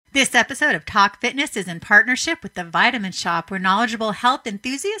This episode of Talk Fitness is in partnership with the Vitamin Shop, where knowledgeable health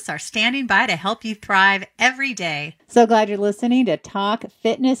enthusiasts are standing by to help you thrive every day. So glad you're listening to Talk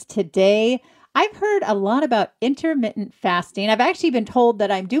Fitness today. I've heard a lot about intermittent fasting. I've actually been told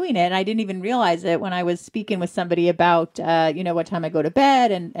that I'm doing it, and I didn't even realize it when I was speaking with somebody about, what time I go to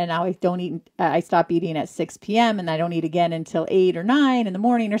bed, and now I don't eat. I stop eating at 6 p.m. and I don't eat again until 8 or 9 in the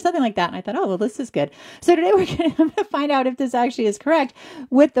morning or something like that. And I thought, oh, well, this is good. So today I'm going to find out if this actually is correct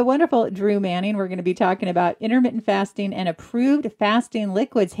with the wonderful Drew Manning. We're going to be talking about intermittent fasting and approved fasting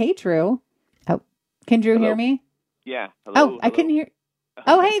liquids. Hey, Drew. Oh, can Drew hear me? Yeah. Hello. I couldn't hear.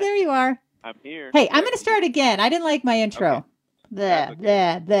 Oh, hey, there you are. I'm here. Hey, I'm going to start again. I didn't like my intro.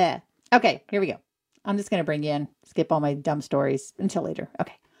 Okay. Okay, here we go. I'm just going to bring you in. Skip all my dumb stories until later.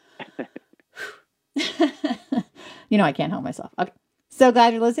 Okay. I can't help myself. Okay. So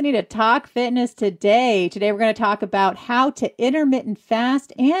glad you're listening to Talk Fitness today. Today we're going to talk about how to intermittent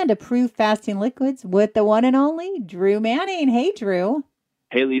fast and approve fasting liquids with the one and only Drew Manning. Hey, Drew.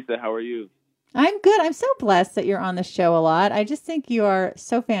 Hey, Lisa. How are you? I'm good. I'm so blessed that you're on the show a lot. I just think you are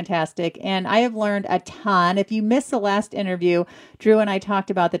so fantastic. And I have learned a ton. If you missed the last interview, Drew and I talked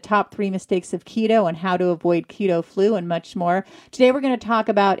about the top 3 mistakes of keto and how to avoid keto flu and much more. Today, we're going to talk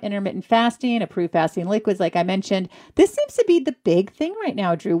about intermittent fasting, approved fasting liquids, like I mentioned. This seems to be the big thing right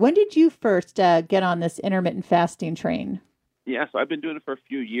now, Drew. When did you first get on this intermittent fasting train? Yeah, so I've been doing it for a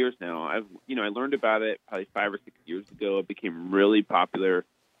few years now. I learned about it probably 5 or 6 years ago. It became really popular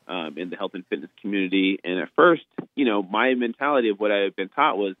in the health and fitness community. And at first, my mentality of what I had been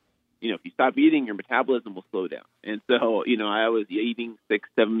taught was, if you stop eating, your metabolism will slow down. And so, I was eating 6,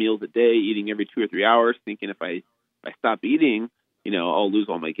 7 meals a day, eating every 2 or 3 hours, thinking if I stop eating, I'll lose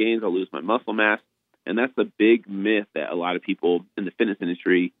all my gains, I'll lose my muscle mass. And that's a big myth that a lot of people in the fitness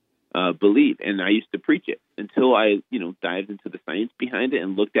industry believe. And I used to preach it until I, dived into the science behind it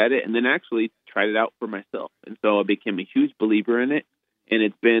and looked at it and then actually tried it out for myself. And so I became a huge believer in it. And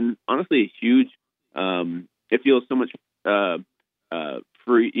it's been honestly a huge. It feels so much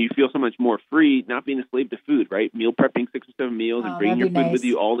free. You feel so much more free, not being a slave to food. Right? Meal prepping 6 or 7 meals and bringing your food with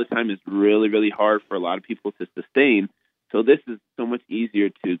you all the time is really, really hard for a lot of people to sustain. So this is so much easier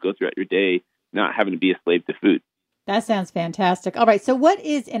to go throughout your day, not having to be a slave to food. That sounds fantastic. All right. So what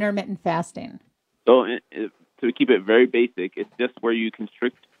is intermittent fasting? So to keep it very basic, it's just where you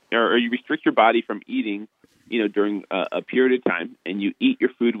constrict or you restrict your body from eating, during a period of time, and you eat your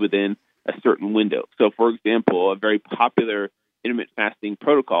food within a certain window. So, for example, a very popular intermittent fasting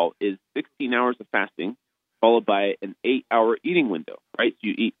protocol is 16 hours of fasting followed by an 8-hour eating window, right? So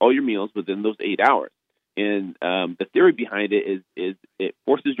you eat all your meals within those 8 hours. And the theory behind it is it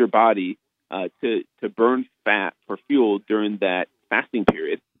forces your body to burn fat for fuel during that fasting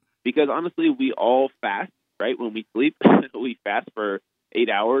period. Because honestly, we all fast, right? When we sleep, we fast for 8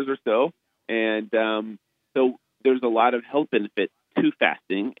 hours or so. And so there's a lot of health benefits to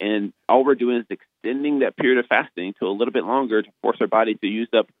fasting, and all we're doing is extending that period of fasting to a little bit longer to force our body to use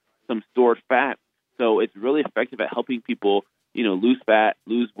up some stored fat. So it's really effective at helping people, lose fat,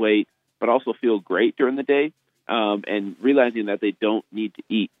 lose weight, but also feel great during the day, and realizing that they don't need to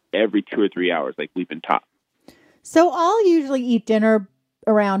eat every 2 or 3 hours like we've been taught. So I'll usually eat dinner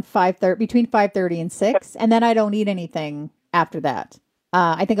around 5:30, between 5:30 and 6, and then I don't eat anything after that.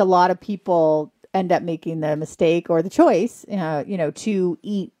 I think a lot of people end up making the mistake or the choice, to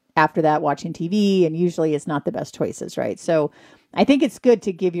eat after that, watching TV, and usually it's not the best choices, right? So I think it's good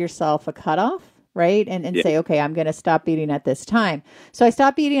to give yourself a cutoff, right? And say, okay, I'm going to stop eating at this time. So I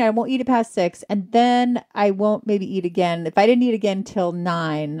stop eating, I won't eat it past 6, and then I won't maybe eat again. If I didn't eat again till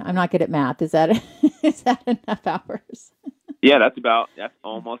 9, I'm not good at math. Is that enough hours? Yeah, that's about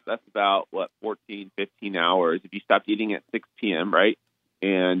 14, 15 hours. If you stopped eating at 6 p.m., right?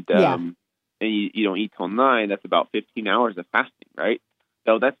 And you don't eat till 9, that's about 15 hours of fasting, right?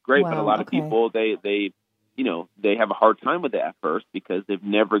 So that's great. Wow, but a lot of people, they have a hard time with it at first because they've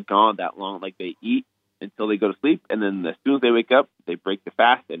never gone that long. Like they eat until they go to sleep, and then as soon as they wake up, they break the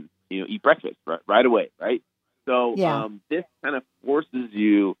fast and, eat breakfast right away, right? So this kind of forces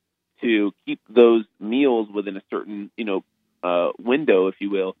you to keep those meals within a certain, window, if you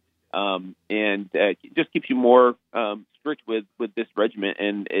will, and just keeps you more strict with this regimen,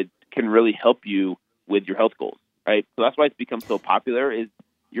 and it can really help you with your health goals, right? So that's why it's become so popular. Is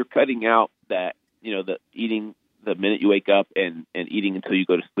you're cutting out that the eating the minute you wake up and eating until you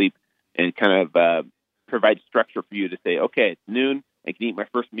go to sleep, and kind of provide structure for you to say, okay, it's noon, I can eat my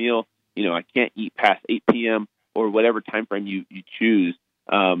first meal. I can't eat past 8 p.m. or whatever time frame you choose.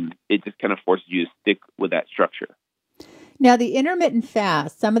 It just kind of forces you to stick with that structure. Now, the intermittent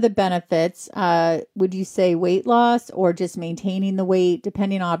fast, some of the benefits, would you say weight loss or just maintaining the weight,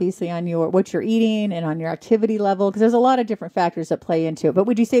 depending obviously on what you're eating and on your activity level? Because there's a lot of different factors that play into it. But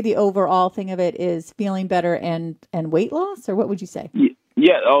would you say the overall thing of it is feeling better and weight loss, or what would you say?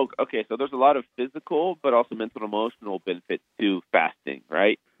 Yeah. Oh, okay. So there's a lot of physical, but also mental and emotional benefits to fasting,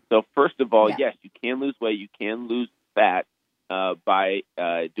 right? So first of all, Yeah. yes, you can lose weight, you can lose fat by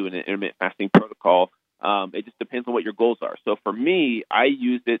doing an intermittent fasting protocol. It just depends on what your goals are. So for me, I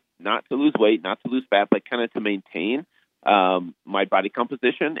use it not to lose weight, not to lose fat, but kind of to maintain my body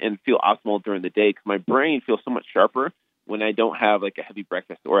composition and feel optimal during the day, because my brain feels so much sharper when I don't have like a heavy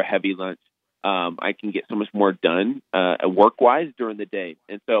breakfast or a heavy lunch. I can get so much more done work-wise during the day.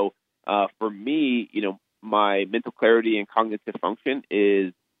 And so for me, my mental clarity and cognitive function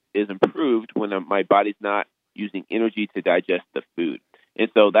is improved when my body's not using energy to digest the food. And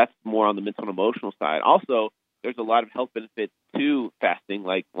so that's more on the mental and emotional side. Also, there's a lot of health benefits to fasting,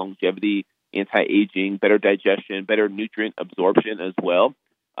 like longevity, anti-aging, better digestion, better nutrient absorption as well.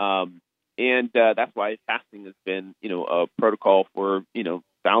 And that's why fasting has been, a protocol for,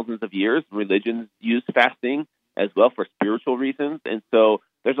 thousands of years. Religions use fasting as well for spiritual reasons. And so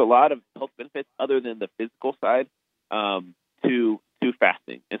there's a lot of health benefits other than the physical side to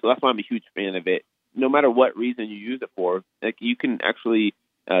fasting. And so that's why I'm a huge fan of it. No matter what reason you use it for, like you can actually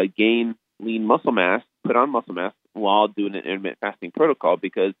gain lean muscle mass, put on muscle mass while doing an intermittent fasting protocol,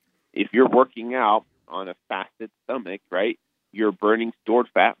 because if you're working out on a fasted stomach, right, you're burning stored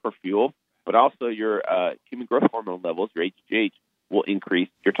fat for fuel, but also your human growth hormone levels, your HGH, will increase.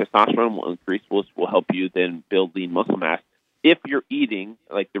 Your testosterone will increase, which will help you then build lean muscle mass if you're eating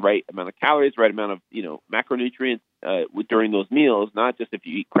like the right amount of calories, right amount of macronutrients during those meals. Not just if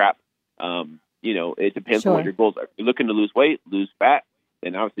you eat crap. It depends on what your goals are. If you're looking to lose weight, lose fat,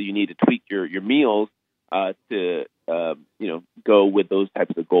 then obviously you need to tweak your meals to go with those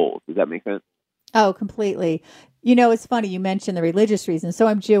types of goals. Does that make sense? Oh, completely. It's funny you mentioned the religious reasons. So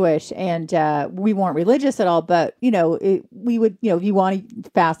I'm Jewish, and we weren't religious at all. But we would, if you want to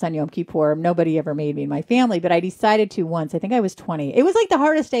fast on Yom Kippur, nobody ever made me in my family. But I decided to once. I think I was 20. It was like the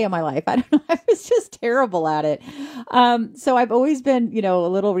hardest day of my life. I don't know. I was just terrible at it. So I've always been, a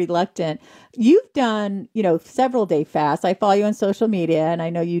little reluctant. You've done, several day fasts. I follow you on social media, and I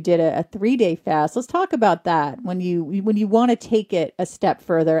know you did a 3-day fast. Let's talk about that when you want to take it a step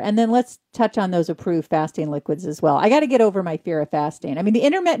further, and then let's touch on those approved fasting liquids as well. I got to get over my fear of fasting. I mean, the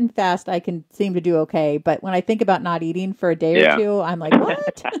intermittent fast I can seem to do okay, but when I think about not eating for a day or two, I'm like,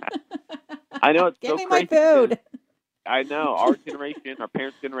 what? I know, it's Give so me crazy. My food. I know our generation, our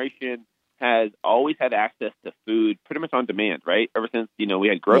parents' generation, has always had access to food pretty much on demand, right? Ever since we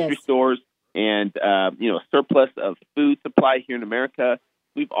had grocery stores and a surplus of food supply here in America,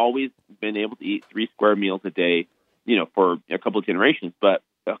 we've always been able to eat 3 square meals a day, for a couple of generations. But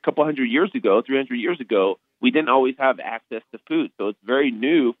a couple 300 years ago, we didn't always have access to food. So it's very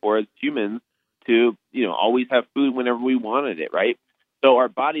new for us humans to, always have food whenever we wanted it, right? So our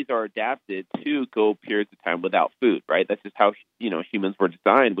bodies are adapted to go periods of time without food, right? That's just how, humans were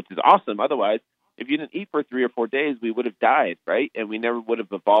designed, which is awesome. Otherwise, if you didn't eat for 3 or 4 days, we would have died, right? And we never would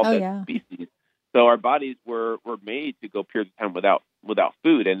have evolved as a species. So our bodies were made to go periods of time without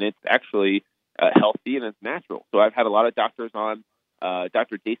food, and it's actually healthy and it's natural. So I've had a lot of doctors on.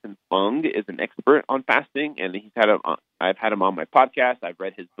 Dr. Jason Fung is an expert on fasting, and I've had him on my podcast. I've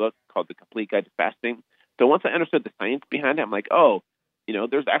read his book called The Complete Guide to Fasting. So once I understood the science behind it, I'm like, oh,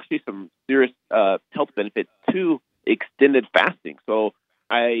 there's actually some serious health benefits to extended fasting. So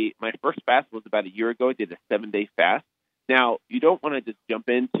my first fast was about a year ago. I did a 7-day fast. Now, you don't want to just jump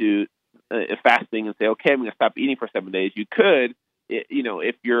into fasting and say, okay, I'm going to stop eating for 7 days. You could,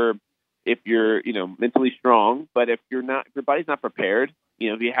 if you're mentally strong, but if your body's not prepared,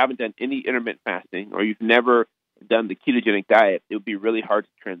 if you haven't done any intermittent fasting or you've never done the ketogenic diet, it would be really hard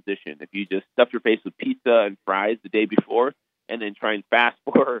to transition. If you just stuff your face with pizza and fries the day before and then try and fast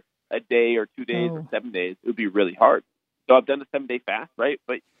for a day or 2 days or 7 days, it would be really hard. So I've done a 7-day fast, right?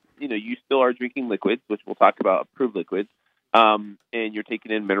 But you still are drinking liquids, which we'll talk about, approved liquids, and you're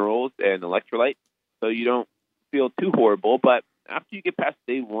taking in minerals and electrolytes, so you don't feel too horrible. But after you get past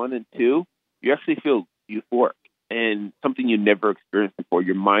day 1 and 2, you actually feel euphoric and something you never experienced before.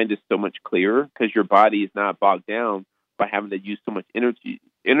 Your mind is so much clearer because your body is not bogged down by having to use so much energy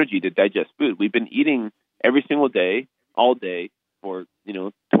to digest food. We've been eating every single day, all day, for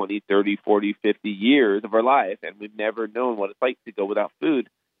 20, 30, 40, 50 years of our life, and we've never known what it's like to go without food.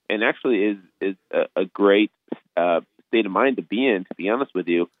 And actually is a great state of mind to be in, to be honest with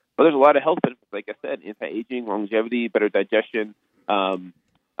you. But there's a lot of health benefits, like I said, anti-aging, longevity, better digestion,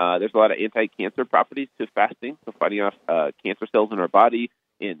 There's a lot of anti-cancer properties to fasting, so fighting off cancer cells in our body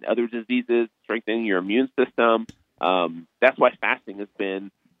and other diseases, strengthening your immune system. That's why fasting has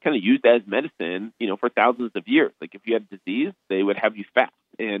been kind of used as medicine, for thousands of years. Like if you had a disease, they would have you fast,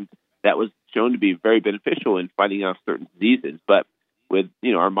 and that was shown to be very beneficial in fighting off certain diseases. But with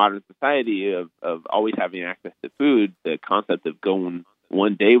our modern society of always having access to food, the concept of going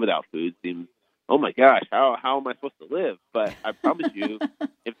one day without food seems, oh my gosh, how am I supposed to live? But I promise you,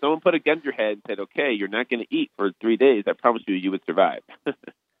 if someone put a gun to your head and said, okay, you're not going to eat for 3 days, I promise you would survive.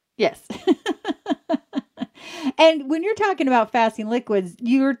 Yes. And when you're talking about fasting liquids,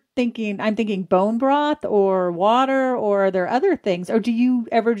 I'm thinking bone broth or water, or are there other things? Or do you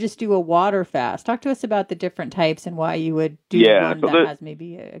ever just do a water fast? Talk to us about the different types and why you would do one that has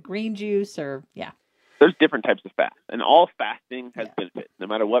maybe a green juice There's different types of fast, and all fasting has benefits. No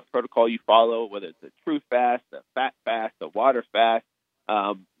matter what protocol you follow, whether it's a true fast, a fat fast, a water fast,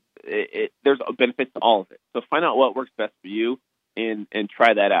 there's benefits to all of it. So find out what works best for you and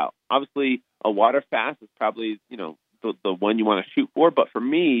try that out. Obviously, a water fast is probably the one you want to shoot for. But for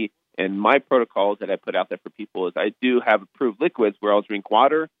me and my protocols that I put out there for people is I do have approved liquids where I'll drink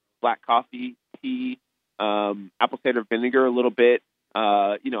water, black coffee, tea, apple cider vinegar a little bit.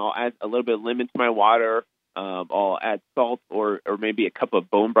 I'll add a little bit of lemon to my water. I'll add salt or maybe a cup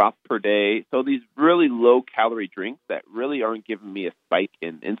of bone broth per day. So these really low-calorie drinks that really aren't giving me a spike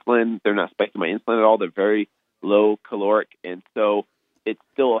in insulin. They're not spiking my insulin at all. They're very low caloric, and so it's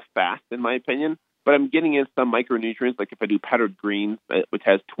still a fast in my opinion. But I'm getting in some micronutrients, like if I do powdered greens, which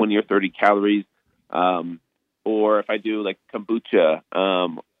has 20 or 30 calories, or if I do like kombucha,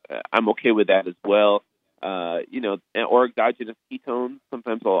 I'm okay with that as well. Or exogenous ketones.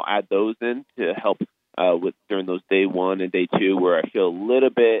 Sometimes I'll add those in to help with during those day 1 and day 2 where I feel a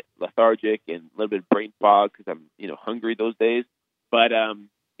little bit lethargic and a little bit of brain fog because I'm hungry those days. But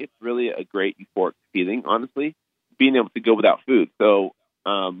it's really a great euphoric feeling, honestly, being able to go without food. So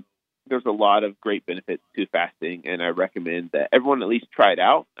there's a lot of great benefits to fasting, and I recommend that everyone at least try it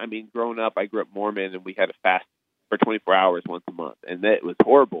out. I mean, growing up, I grew up Mormon, and we had to fast for 24 hours once a month, and that was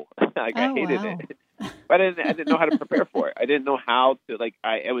horrible. I hated it. But I didn't know how to prepare for it. I didn't know how to,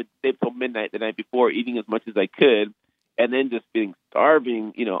 I would stay up till midnight the night before, eating as much as I could, and then just being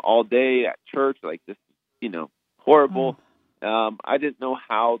starving, all day at church, just horrible. I didn't know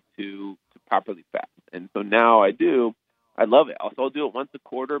how to properly fast. And so now I do. I love it. Also, I'll do it once a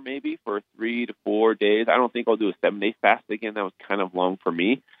quarter, maybe for 3 to 4 days. I don't think I'll do a 7-day fast again. That was kind of long for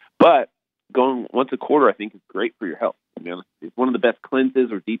me. But going once a quarter, I think, is great for your health. To be honest, it's one of the best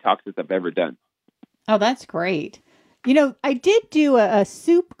cleanses or detoxes I've ever done. Oh, that's great. I did do a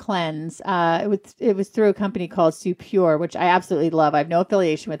soup cleanse. It was through a company called Soup Pure, which I absolutely love. I have no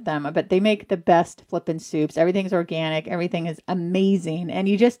affiliation with them, but they make the best flippin' soups. Everything's organic. Everything is amazing. And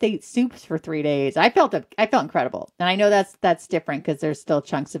you just ate soups for 3 days. I felt incredible. And I know that's different because there's still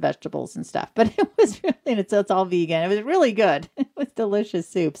chunks of vegetables and stuff, but it was really, and it's all vegan. It was really good. It was delicious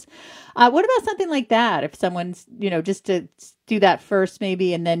soups. What about something like that? If someone's, just to do that first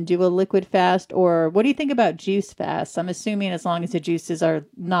maybe and then do a liquid fast, or what do you think about juice fasts? I'm assuming as long as the juices are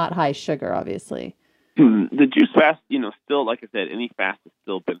not high sugar, obviously. The juice fast, still, like I said, any fast is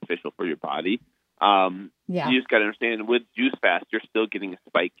still beneficial for your body. You just got to understand with juice fast, you're still getting a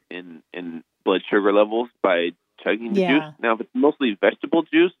spike in blood sugar levels by chugging the juice. Now, if it's mostly vegetable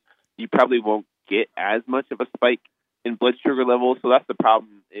juice, you probably won't get as much of a spike in blood sugar levels. So that's the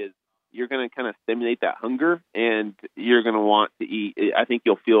problem, is you're going to kind of stimulate that hunger, and you're going to want to eat. I think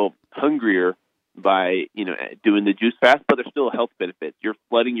you'll feel hungrier by, doing the juice fast, but there's still health benefits. You're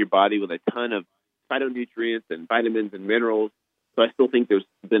flooding your body with a ton of phytonutrients and vitamins and minerals. So I still think there's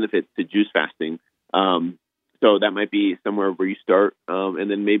benefits to juice fasting. So that might be somewhere where you start,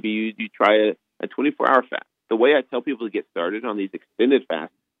 and then maybe you try a 24-hour fast. The way I tell people to get started on these extended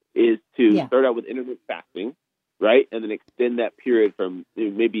fasts is to start out with intermittent fasting, right? And then extend that period from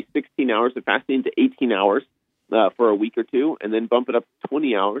maybe 16 hours of fasting to 18 hours for a week or two, and then bump it up to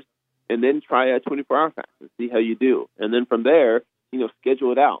 20 hours, and then try a 24-hour fast and see how you do. And then from there,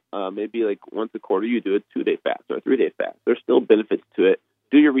 schedule it out. Maybe like once a quarter, you do a 2-day fast or a 3-day fast. There's still benefits to it.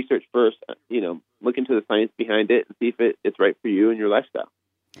 Do your research first, look into the science behind it and see if it's right for you and your lifestyle.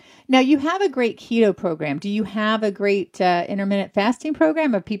 Now, you have a great keto program. Do you have a great intermittent fasting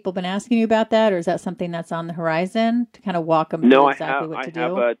program? Have people been asking you about that, or is that something that's on the horizon to kind of walk them through exactly what to do?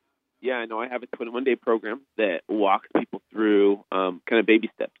 I have a 21-day program that walks people through kind of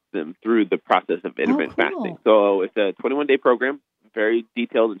baby steps them through the process of intermittent fasting. So it's a 21-day program, very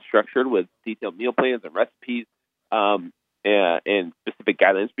detailed and structured with detailed meal plans and recipes and specific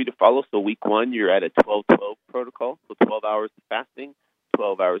guidelines for you to follow. So week 1, you're at a 12-12 protocol, so 12 hours of fasting,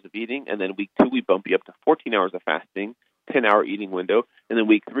 12 hours of eating. And then week 2, we bump you up to 14 hours of fasting, 10-hour eating window. And then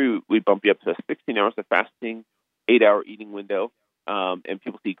week 3, we bump you up to 16 hours of fasting, 8-hour eating window. And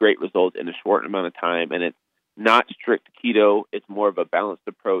people see great results in a short amount of time. And it's not strict keto. It's more of a balanced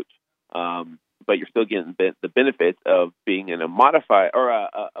approach. But you're still getting the benefits of being in a modified or a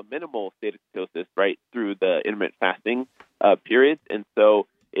minimal state of ketosis right through the intermittent fasting periods. And so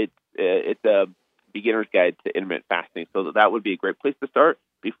it's a beginner's guide to intermittent fasting. So that would be a great place to start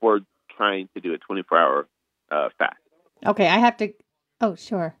before trying to do a 24-hour fast. Okay, I have to. Oh,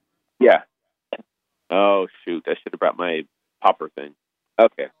 sure. Yeah. Oh, shoot. I should have brought my popper thing.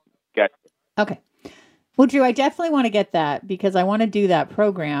 Okay. Gotcha. Okay. Well, Drew, I definitely want to get that because I want to do that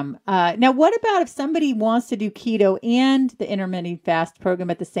program. Now, what about if somebody wants to do keto and the intermittent fast program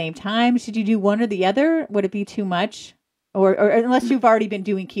at the same time? Should you do one or the other? Would it be too much? Or unless you've already been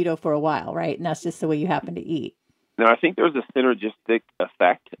doing keto for a while, right? And that's just the way you happen to eat. No, I think there's a synergistic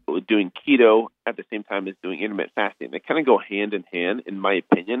effect with doing keto at the same time as doing intermittent fasting. They kind of go hand in hand, in my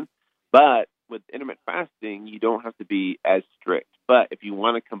opinion. But with intermittent fasting, you don't have to be as strict. But if you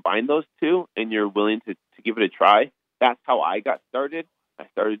want to combine those two and you're willing to give it a try, that's how I got started. I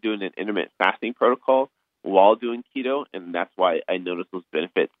started doing an intermittent fasting protocol while doing keto, and that's why I noticed those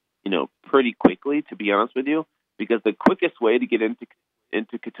benefits, pretty quickly, to be honest with you, because the quickest way to get into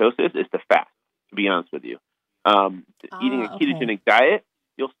ketosis is to fast, to be honest with you. Eating a ketogenic diet,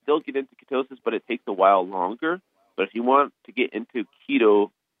 you'll still get into ketosis, but it takes a while longer. But if you want to get into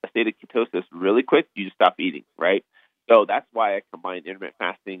a state of ketosis really quick, you just stop eating, right? So that's why I combine intermittent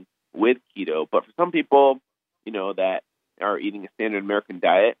fasting with keto. But for some people, that are eating a standard American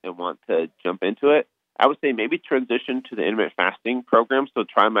diet and want to jump into it, I would say maybe transition to the intermittent fasting program. So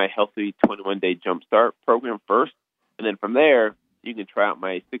try my Healthy 21-Day Jumpstart program first. And then from there, you can try out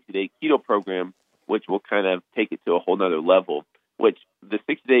my 60-day keto program, which will kind of take it to a whole nother level, which the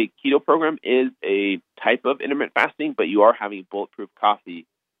 60-day keto program is a type of intermittent fasting, but you are having bulletproof coffee,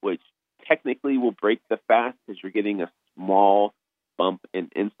 which technically will break the fast because you're getting a small bump in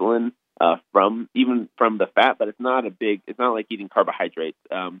insulin from the fat, but it's not like eating carbohydrates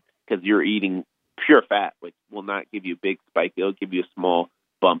because you're eating pure fat, which will not give you a big spike. It'll give you a small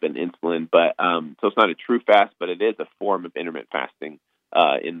bump in insulin, but so it's not a true fast, but it is a form of intermittent fasting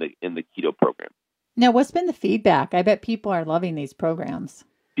in the keto program. Now, what's been the feedback? I bet people are loving these programs.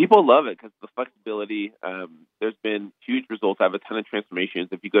 People love it because the flexibility. There's been huge results. I have a ton of transformations.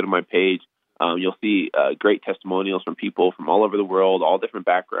 If you go to my page, you'll see great testimonials from people from all over the world, all different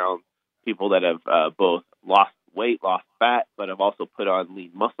backgrounds, people that have both lost weight, lost fat, but have also put on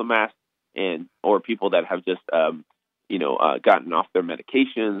lean muscle mass, or people that have just gotten off their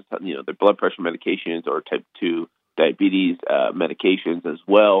medications, their blood pressure medications or type 2 diabetes medications as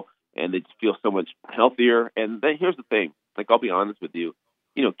well, and they just feel so much healthier. And then here's the thing, I'll be honest with you,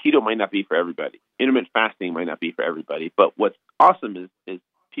 keto might not be for everybody. Intermittent fasting might not be for everybody. But what's awesome is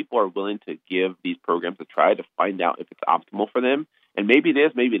people are willing to give these programs a try to find out if it's optimal for them. And maybe it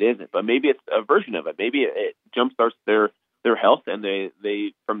is, maybe it isn't. But maybe it's a version of it. Maybe it jumpstarts their health, and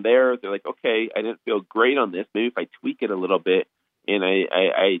they from there they're like, okay, I didn't feel great on this. Maybe if I tweak it a little bit and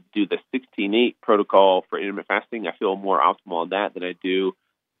I do the 16-8 protocol for intermittent fasting, I feel more optimal on that than I do,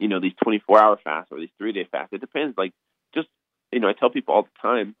 these 24-hour fasts or these 3-day fasts. It depends. I tell people all the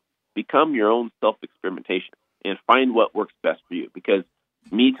time, become your own self-experimentation and find what works best for you. Because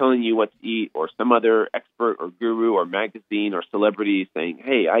me telling you what to eat, or some other expert or guru or magazine or celebrity saying,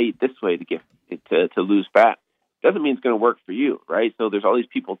 hey, I eat this way to lose fat, doesn't mean it's going to work for you, right? So there's all these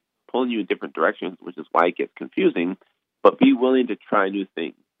people pulling you in different directions, which is why it gets confusing. But be willing to try new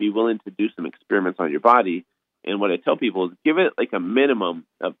things. Be willing to do some experiments on your body. And what I tell people is give it like a minimum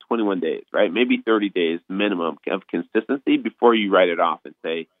of 21 days, right? Maybe 30 days minimum of consistency before you write it off and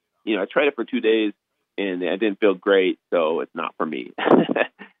say, I tried it for 2 days and I didn't feel great, so it's not for me.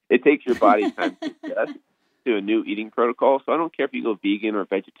 It takes your body time to adjust to a new eating protocol. So I don't care if you go vegan or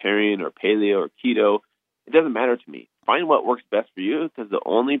vegetarian or paleo or keto. It doesn't matter to me. Find what works best for you, because the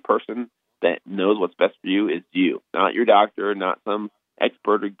only person that knows what's best for you is you, not your doctor, not some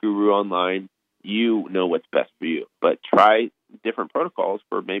expert or guru online. You know what's best for you. But try different protocols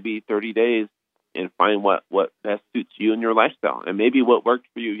for maybe 30 days and find what best suits you and your lifestyle. And maybe what worked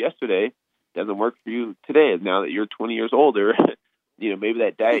for you yesterday doesn't work for you today. Now that you're 20 years older, maybe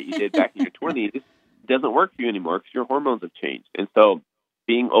that diet you did back in your 20s doesn't work for you anymore because your hormones have changed. And so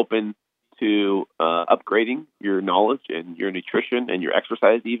being open to upgrading your knowledge and your nutrition and your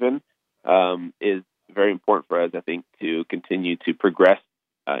exercise even is very important for us, I think, to continue to progress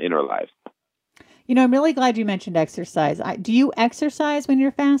in our lives. I'm really glad you mentioned exercise. Do you exercise when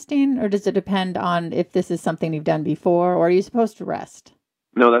you're fasting, or does it depend on if this is something you've done before, or are you supposed to rest?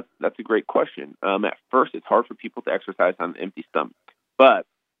 No, that's a great question. At first, it's hard for people to exercise on an empty stomach, but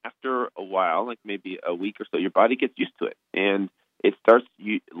after a while, like maybe a week or so, your body gets used to it, and it starts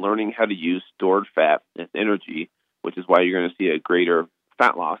learning how to use stored fat as energy, which is why you're going to see a greater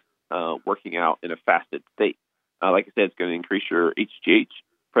fat loss working out in a fasted state. Like I said, it's going to increase your HGH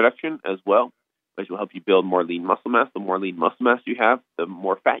production as well, which will help you build more lean muscle mass. The more lean muscle mass you have, the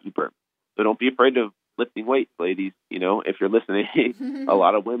more fat you burn. So don't be afraid of lifting weights, ladies. If you're listening, a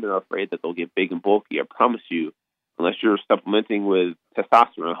lot of women are afraid that they'll get big and bulky. I promise you, unless you're supplementing with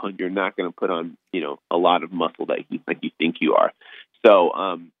testosterone, you're not going to put on, a lot of muscle that you think you are.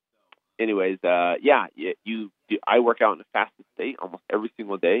 So, anyways, I work out in a fasted state almost every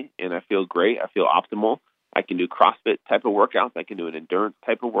single day, and I feel great. I feel optimal. I can do CrossFit type of workouts. I can do an endurance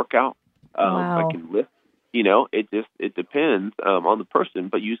type of workout. Wow. I can lift. It depends on the person,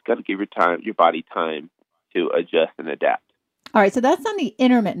 but you just got to give your body time to adjust and adapt. All right. So that's on the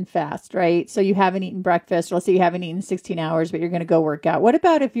intermittent fast, right? So you haven't eaten breakfast, or let's say you haven't eaten 16 hours, but you're going to go work out. What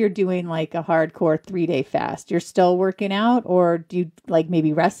about if you're doing like a hardcore 3-day fast? You're still working out, or do you like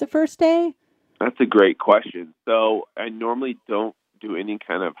maybe rest the first day? That's a great question. So I normally don't do any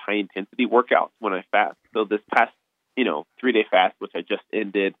kind of high intensity workouts when I fast. So this past, 3-day fast, which I just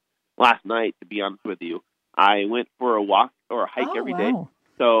ended last night, to be honest with you, I went for a walk or a hike every day.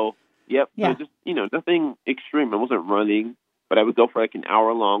 So, yep. Yeah. So just, nothing extreme. I wasn't running, but I would go for like an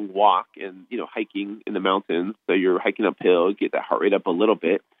hour-long walk and, hiking in the mountains. So you're hiking uphill, get that heart rate up a little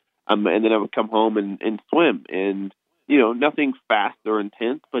bit. And then I would come home and swim. And, nothing fast or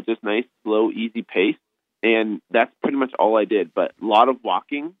intense, but just nice, slow, easy pace. And that's pretty much all I did. But a lot of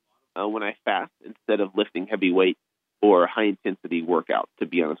walking when I fast instead of lifting heavy weight or high-intensity workouts, to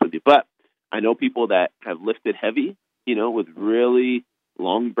be honest with you. But I know people that have lifted heavy, with really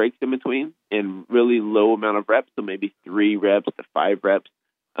long breaks in between and really low amount of reps, so maybe 3 reps to 5 reps,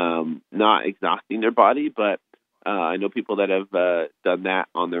 not exhausting their body. But I know people that have done that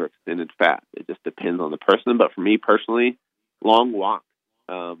on their extended fast. It just depends on the person. But for me personally, long walk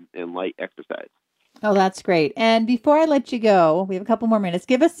and light exercise. Oh, that's great. And before I let you go, we have a couple more minutes.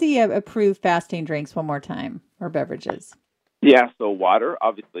 Give us the approved fasting drinks one more time, or beverages. Yeah, so water,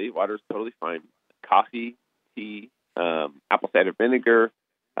 obviously. Water is totally fine. Coffee, tea, apple cider vinegar,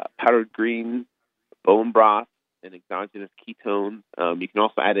 powdered greens, bone broth, and exogenous ketones. You can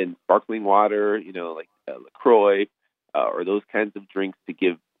also add in sparkling water, like LaCroix, or those kinds of drinks to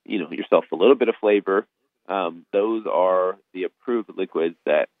give, yourself a little bit of flavor. Those are the approved liquids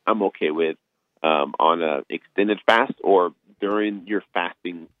that I'm okay with on an extended fast or during your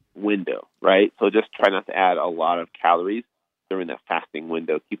fasting window, right? So just try not to add a lot of calories during that fasting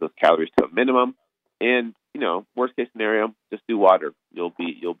window. Keep those calories to a minimum. And, worst case scenario, just do water. You'll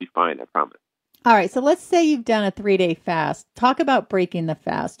be fine, I promise. All right. So let's say you've done a 3-day fast. Talk about breaking the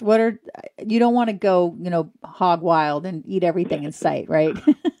fast. You don't want to go, hog wild and eat everything in sight, right?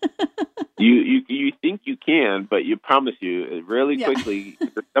 You think you can, but you promise you really quickly,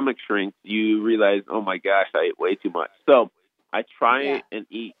 your stomach shrinks. You realize, oh my gosh, I ate way too much. So I try and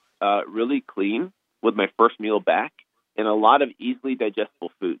eat really clean with my first meal back, and a lot of easily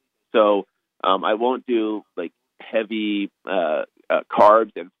digestible foods. So I won't do like heavy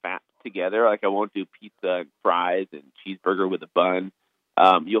carbs and fat together. Like I won't do pizza and fries and cheeseburger with a bun.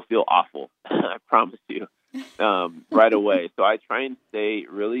 You'll feel awful. I promise you. Right away. So I try and stay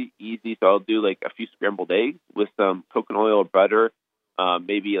really easy. So I'll do like a few scrambled eggs with some coconut oil or butter,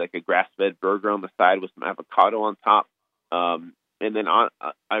 maybe like a grass-fed burger on the side with some avocado on top. And then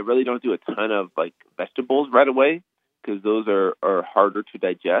I really don't do a ton of like vegetables right away because those are harder to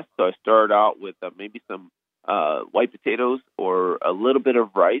digest. So I start out with maybe some white potatoes or a little bit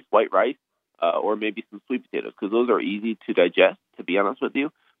of rice, white rice, or maybe some sweet potatoes because those are easy to digest, to be honest with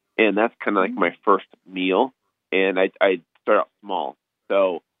you. And that's kind of like my first meal. And I start out small.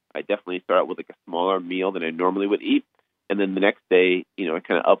 So I definitely start out with like a smaller meal than I normally would eat. And then the next day, I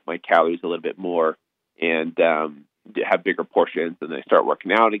kind of up my calories a little bit more and have bigger portions. And then I start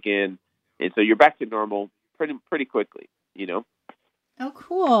working out again. And so you're back to normal pretty quickly, Oh,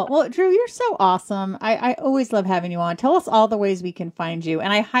 cool. Well, Drew, you're so awesome. I always love having you on. Tell us all the ways we can find you.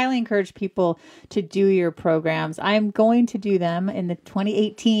 And I highly encourage people to do your programs. I'm going to do them in the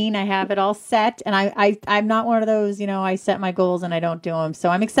 2018. I have it all set. And I'm not one of those, I set my goals and I don't do them. So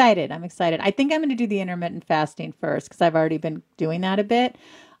I'm excited. I think I'm going to do the intermittent fasting first because I've already been doing that a bit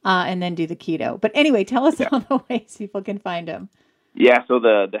and then do the keto. But anyway, tell us all the ways people can find them. Yeah. So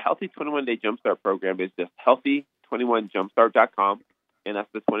the Healthy 21-Day Jumpstart program is just healthy21jumpstart.com. And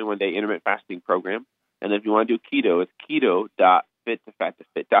that's the 21-day intermittent fasting program. And if you want to do keto, it's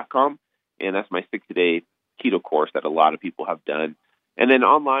keto.fit2fat2fit.com. And that's my 60-day keto course that a lot of people have done. And then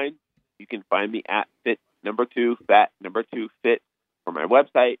online, you can find me at fit2fat2fit for my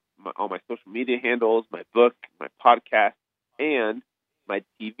website, all my social media handles, my book, my podcast, and my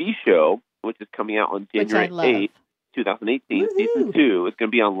TV show, which is coming out on January 8th, 2018. Woo-hoo. Season 2 is going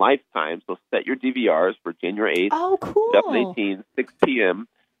to be on Lifetime, so set your DVRs for January 8th, oh, cool. 2018, 6 p.m.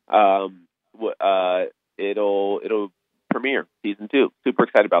 It'll premiere Season 2. Super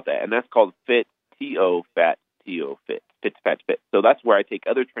excited about that. And that's called Fit, T-O-Fat, T-O-Fit, Fit to Fat to Fit. So that's where I take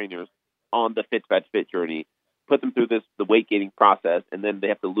other trainers on the Fit to Fat to Fit journey, put them through the weight gaining process, and then they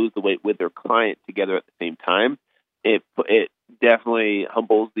have to lose the weight with their client together at the same time. It definitely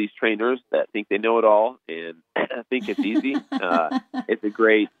humbles these trainers that think they know it all and think it's easy. It's a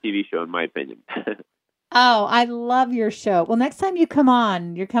great TV show, in my opinion. Oh, I love your show. Well, next time you come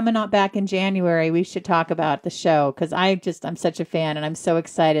on, you're coming on back in January, we should talk about the show because I'm such a fan and I'm so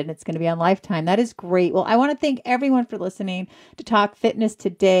excited. And it's going to be on Lifetime. That is great. Well, I want to thank everyone for listening to Talk Fitness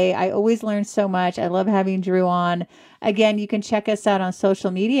today. I always learn so much. I love having Drew on. Again, you can check us out on social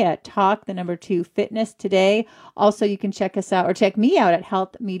media at Talk2 Fitness today. Also, you can check us out or check me out at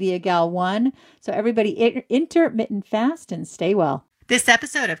Health Media Gal 1. So everybody, intermittent fast and stay well. This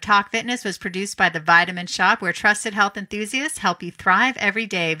episode of Talk Fitness was produced by The Vitamin Shop, where trusted health enthusiasts help you thrive every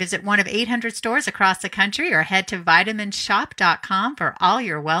day. Visit one of 800 stores across the country or head to vitaminshop.com for all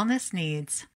your wellness needs.